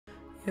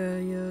Yeah.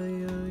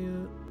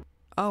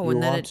 Oh, You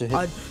and then want it. to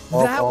hit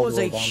That all was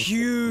the a way down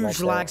huge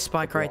like lag that.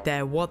 spike right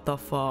there. What the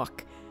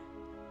fuck?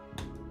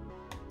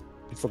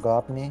 You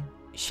forgot me?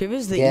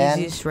 Shiver's the Again?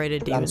 easiest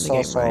rated demon I'm in the so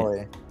game,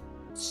 sorry.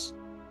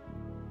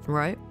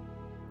 right?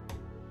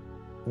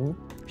 Hmm?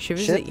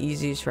 Shiver's Ship? the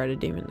easiest rated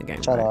demon in the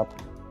game, Shut right?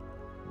 up.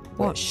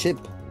 What? Wait, ship.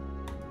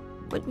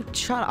 What?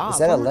 Shut up. Is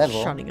that a I'm not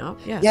level? shutting up.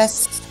 Yeah.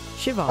 Yes!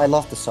 Shiver. I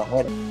love the song.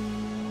 Wait.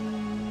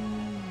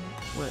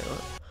 Wait.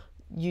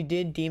 You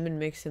did demon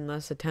mix in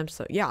less attempts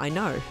though. Yeah, I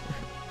know.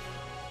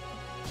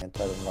 I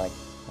don't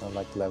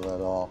like the level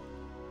at all.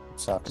 It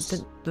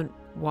sucks. Then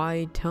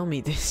why tell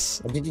me this?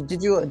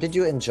 Did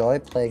you enjoy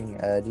playing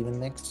Demon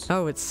Mix?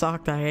 Oh, it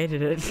sucked. I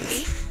hated it.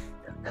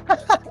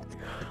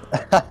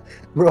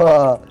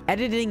 Bruh.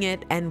 Editing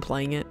it and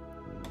playing it.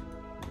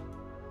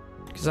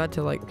 Because I had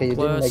to like Okay, you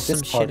blur didn't make some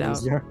this part shit out.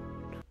 easier.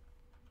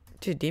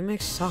 Dude,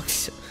 DMX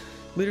sucks.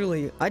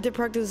 Literally, I did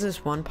practice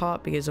this one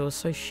part because it was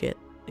so shit.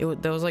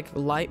 There was like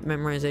light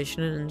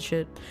memorization and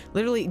shit.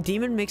 Literally,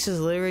 Demon Mix is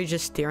literally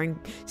just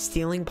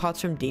stealing parts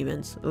from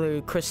demons.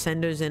 Literally,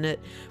 crescendos in it,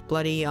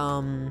 bloody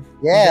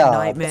Yeah,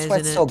 nightmares that's why in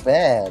it's it. so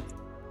bad.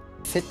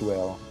 Fit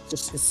well.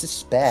 It's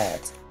just bad.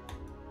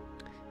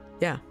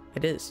 Yeah,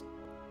 it is.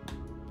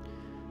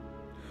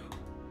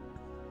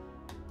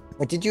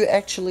 But did you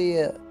actually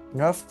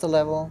nerf the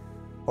level,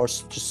 or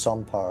just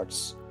some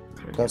parts?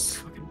 Because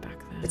Fucking back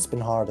there. it's been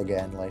hard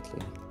again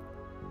lately.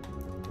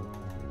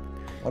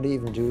 What do you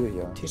even do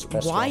here? Just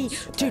press Why?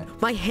 once. Okay.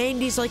 Dude, my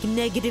hand is like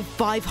negative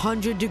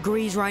 500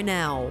 degrees right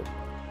now.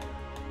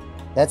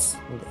 That's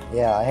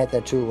yeah. I had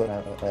that too when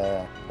I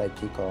played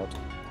T-Code.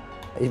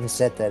 I even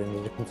said that in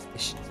the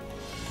documentation.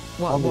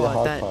 What? The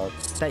hard That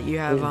parts. that you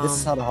have This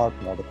is not a hard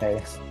part,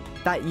 okay?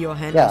 that your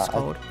hand Yeah, is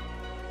cold.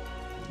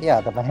 Yeah,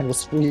 but my hand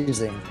was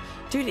freezing.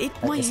 Dude,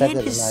 I my said hand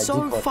that in is my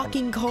so default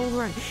fucking cold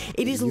right.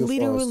 It is You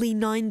literally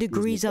froze. 9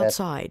 degrees bad.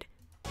 outside.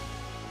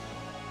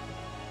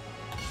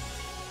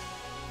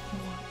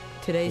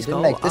 Today's You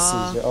didn't goal. make this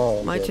easier.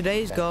 Oh, My good.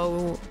 today's Okay.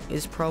 goal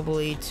is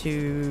probably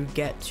to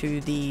get to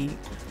the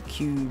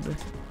cube.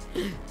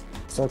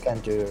 Still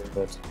can't do it,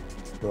 but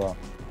bro.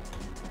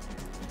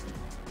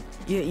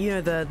 You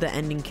know the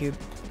ending cube.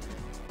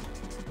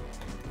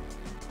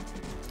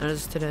 That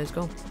is today's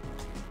goal.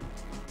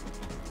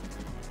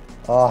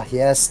 Oh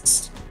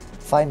yes,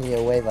 finally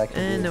a wave I can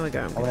And do. there we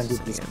go. I want to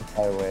do this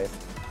entire wave.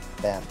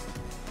 Bam.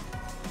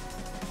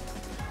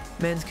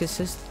 Man's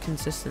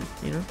consistent,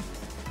 you know.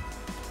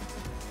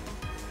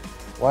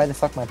 Why the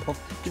fuck my poke?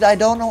 Dude, I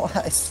don't know.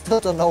 I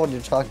still don't know what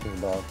you're talking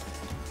about.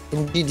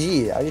 In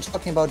GD, are you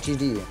talking about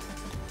GD?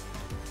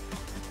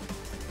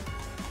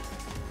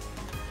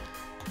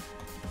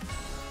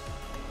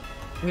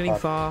 I'm getting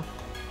Fuck. far.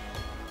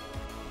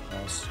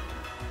 Nice.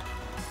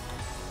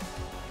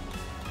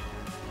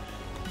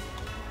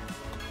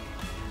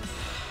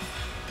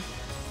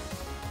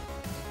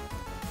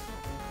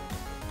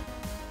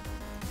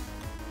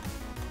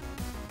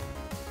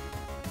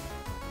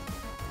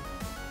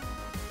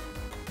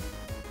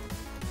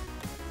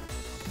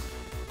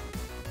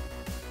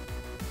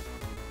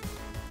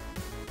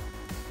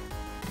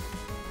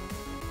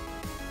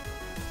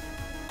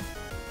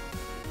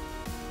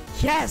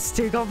 Yes,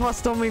 dude, got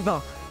past on me,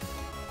 bro.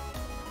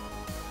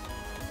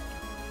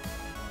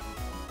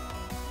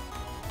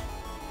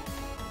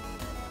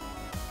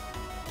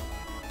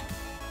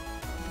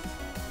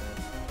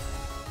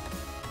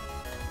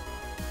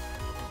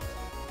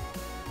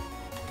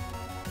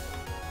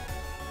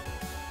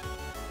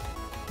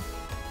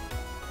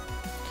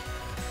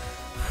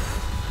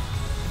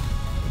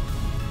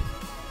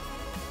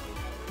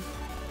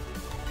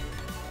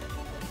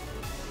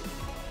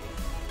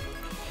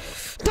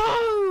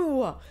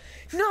 No!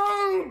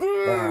 No,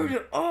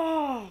 dude!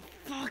 Oh,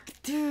 fuck,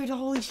 dude,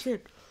 holy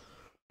shit.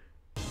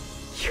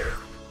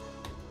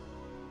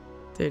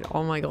 Dude,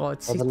 oh my god.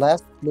 Oh, the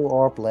last blue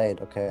orb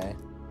blade, okay.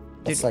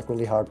 That's Dude. like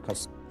really hard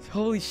because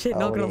Holy shit,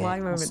 not gonna lie,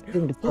 moment.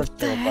 What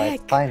the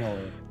heck?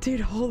 Finally. Dude,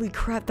 holy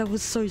crap, that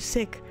was so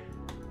sick.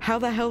 How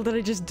the hell did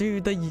I just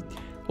do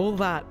all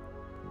that?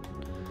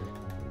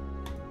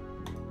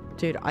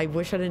 Dude, I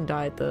wish I didn't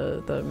die at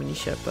the mini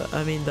ship, but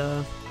I mean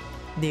the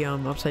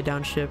upside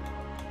down ship.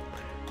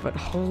 But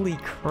holy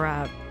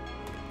crap.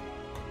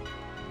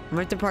 I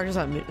might have to practice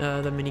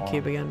that the mini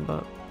cube again,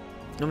 but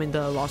I mean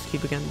the lost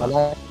cube again, but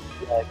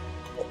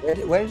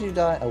where did you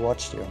die? I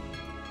watched you.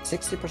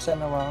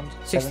 60% around?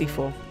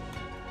 64.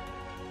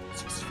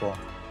 64.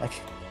 Like,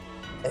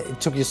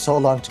 it took you so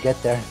long to get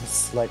there.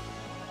 It's like,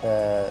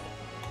 barely.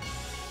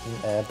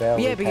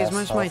 Yeah, because past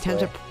most of my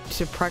attempts halfway. are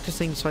to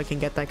practicing so I can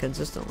get that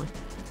consistently.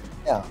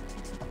 Yeah,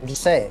 I'm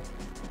just saying.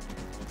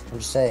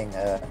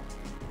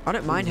 I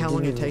don't mind you how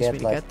long it didn't takes me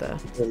to like, get there.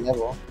 the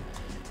level,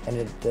 and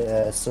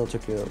it still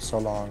took you so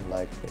long,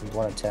 like in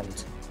one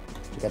attempt,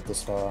 to get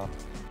this far.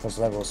 Because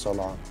the level was so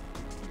long.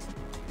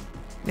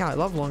 Yeah, I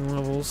love long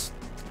levels.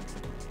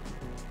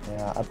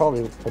 Yeah, I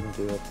probably couldn't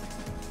do it.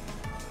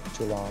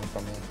 Too long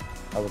for me.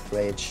 I would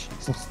rage.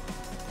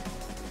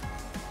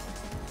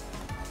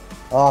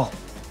 Oh,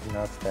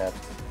 nerf that.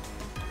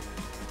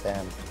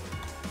 Damn.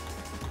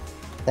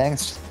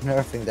 Thanks for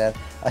nerfing that.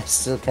 I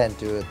still can't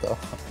do it though.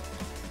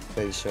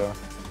 Pretty sure.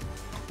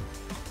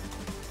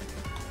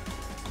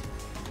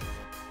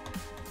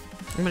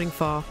 I'm running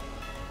far.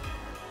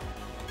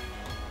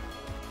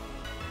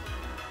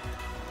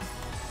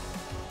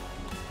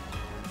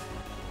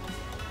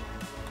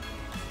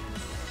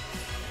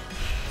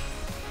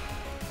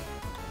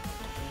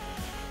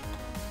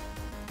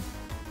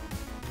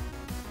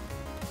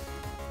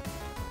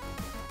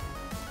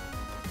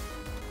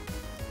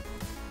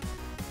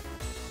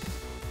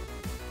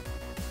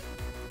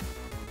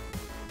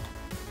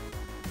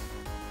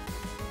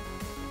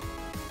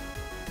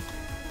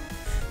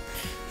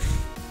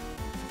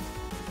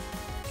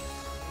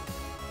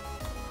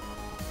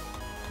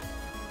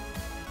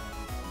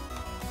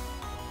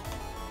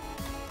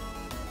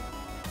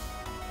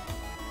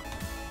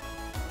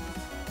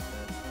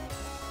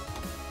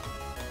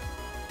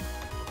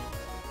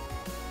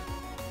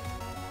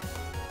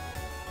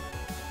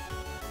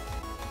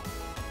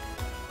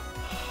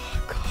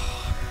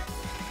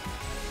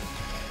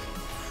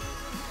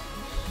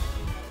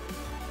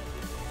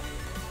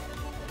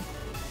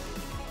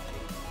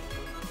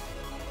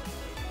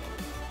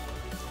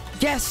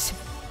 Yes!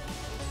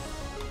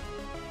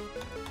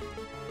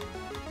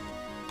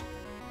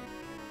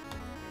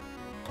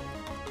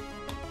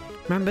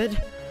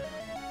 Remembered?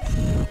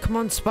 Come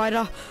on,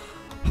 spider.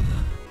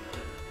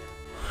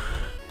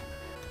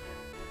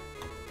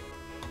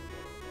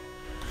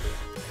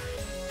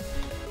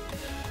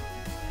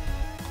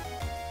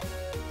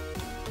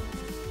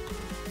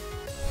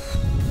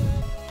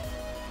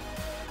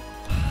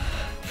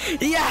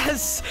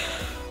 Yes!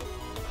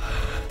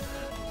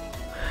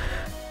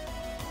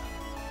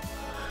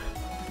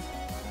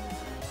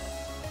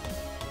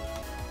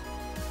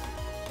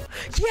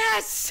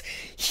 Yes!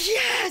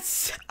 Yes!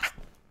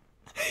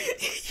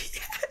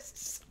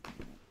 Yes!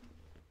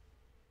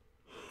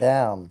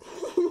 Damn.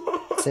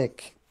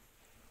 Sick.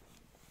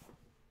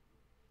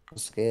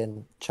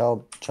 Skin.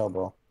 Ciao, ciao,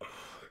 bro.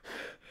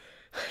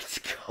 Let's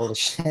go. Holy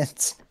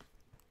shit.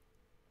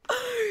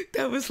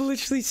 That was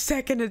literally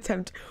second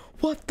attempt.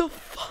 What the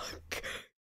fuck?